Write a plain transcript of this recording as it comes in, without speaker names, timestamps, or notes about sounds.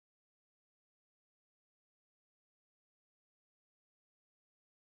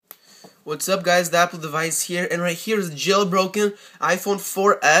What's up guys, the Apple device here, and right here is the jailbroken iPhone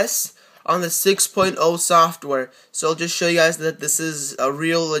 4S on the 6.0 software. So I'll just show you guys that this is a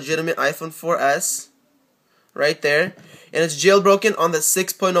real legitimate iPhone 4S right there, and it's jailbroken on the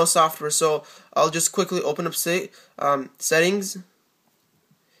 6.0 software. So I'll just quickly open up settings,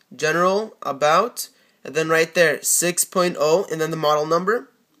 general, about, and then right there 6.0 and then the model number.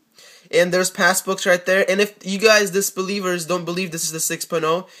 And there's passbooks right there. And if you guys, disbelievers, don't believe this is the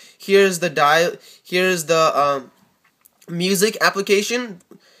 6.0, here's the music application,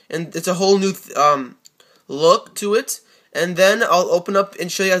 and it's a whole new look to it. And then I'll open up and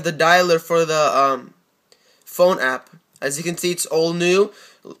show you guys the dialer for the phone app. As you can see, it's all new.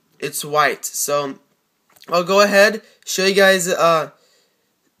 It's white. So I'll go ahead, show you guys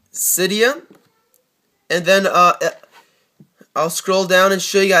Cydia, and then I'll scroll down and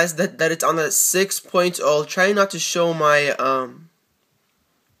show you guys that it's on the 6.0. I'll try not to show my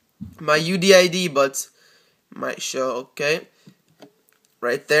my UDID, but might show. Okay,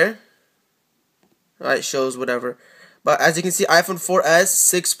 right there. It shows whatever. But as you can see, iPhone 4S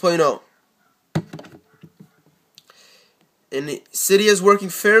 6.0. And Cydia is working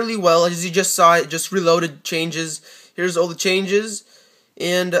fairly well. As you just saw, it just reloaded changes. Here's all the changes,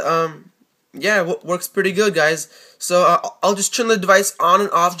 and yeah, it works pretty good, guys. So I'll just turn the device on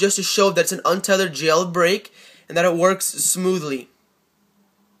and off just to show that it's an untethered jailbreak and that it works smoothly.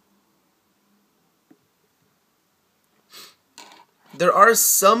 There are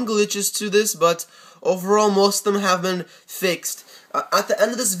some glitches to this, but overall most of them have been fixed. At the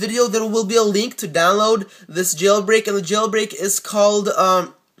end of this video, there will be a link to download this jailbreak, and the jailbreak is called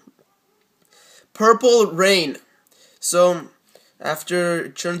PurpleRa1n. So after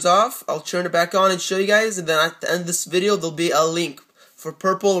it turns off, I'll turn it back on and show you guys, and then at the end of this video, there'll be a link for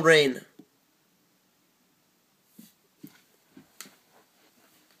PurpleRa1n.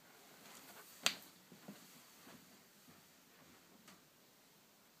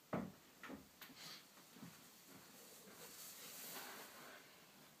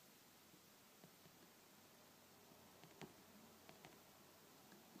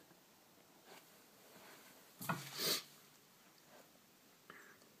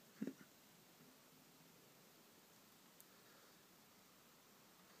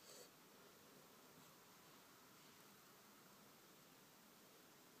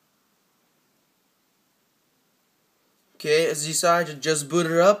 Okay, as you saw, I just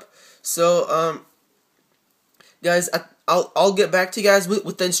booted her up. So, guys, I'll get back to you guys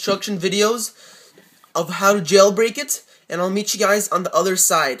with the instruction videos of how to jailbreak it, and I'll meet you guys on the other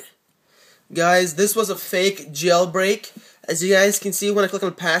side. Guys, this was a fake jailbreak. As you guys can see, when I click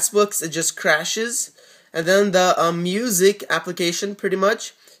on Passbooks, it just crashes. And then the music application, pretty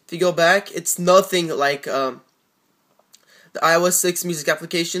much, if you go back, it's nothing like the iOS 6 music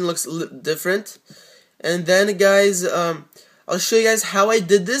application. Looks different. And then, guys, I'll show you guys how I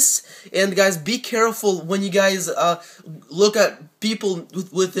did this. And guys, be careful when you guys look at people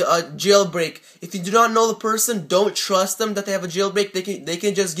with a jailbreak. If you do not know the person, don't trust them that they have a jailbreak. They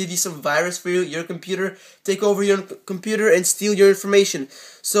can just give you some virus for your computer, take over your computer, and steal your information.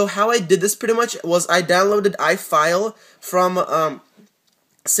 So how I did this pretty much was I downloaded iFile from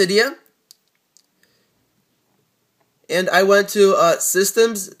Cydia, and I went to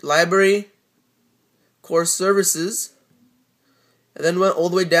Systems, Library, Core Services, and then went all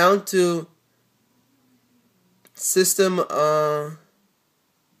the way down to System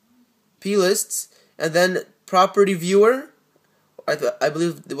P-lists, and then Property Viewer. I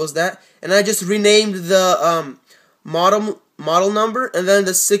believe it was that, and I just renamed the model number and then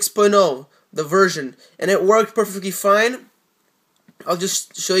the 6.0, the version, and it worked perfectly fine. I'll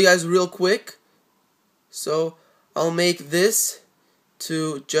just show you guys real quick. So I'll make this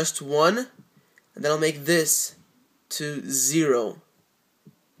to just 1. And then I'll make this to 0.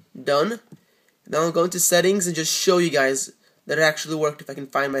 Done. And then I'll go into settings and just show you guys that it actually worked if I can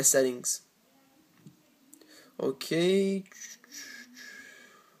find my settings. Okay.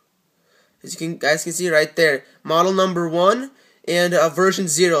 As you guys can see right there, model number 1 and version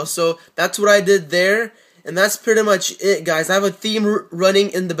 0. So that's what I did there. And that's pretty much it, guys. I have a theme running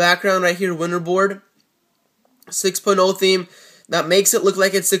in the background right here, Winterboard. 6.0 theme. That makes it look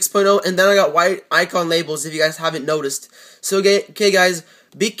like it's 6.0, and then I got white icon labels if you guys haven't noticed. So, okay guys,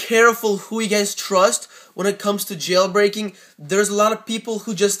 be careful who you guys trust when it comes to jailbreaking. There's a lot of people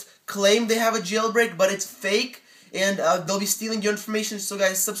who just claim they have a jailbreak, but it's fake, and they'll be stealing your information. So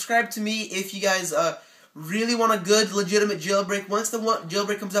guys, subscribe to me if you guys really want a good, legitimate jailbreak. Once the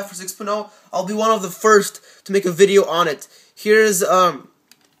jailbreak comes out for 6.0, I'll be one of the first to make a video on it. Here's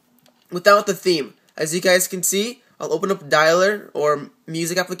without the theme. As you guys can see, I'll open up dialer or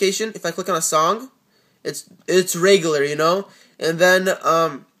music application. If I click on a song, it's regular, you know, and then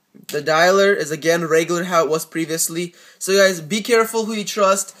the dialer is again regular how it was previously. So guys, be careful who you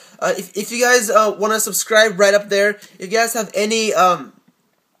trust. If you guys want to subscribe, right up there. If you guys have any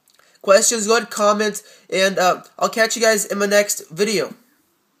questions, go ahead, comment, and I'll catch you guys in my next video.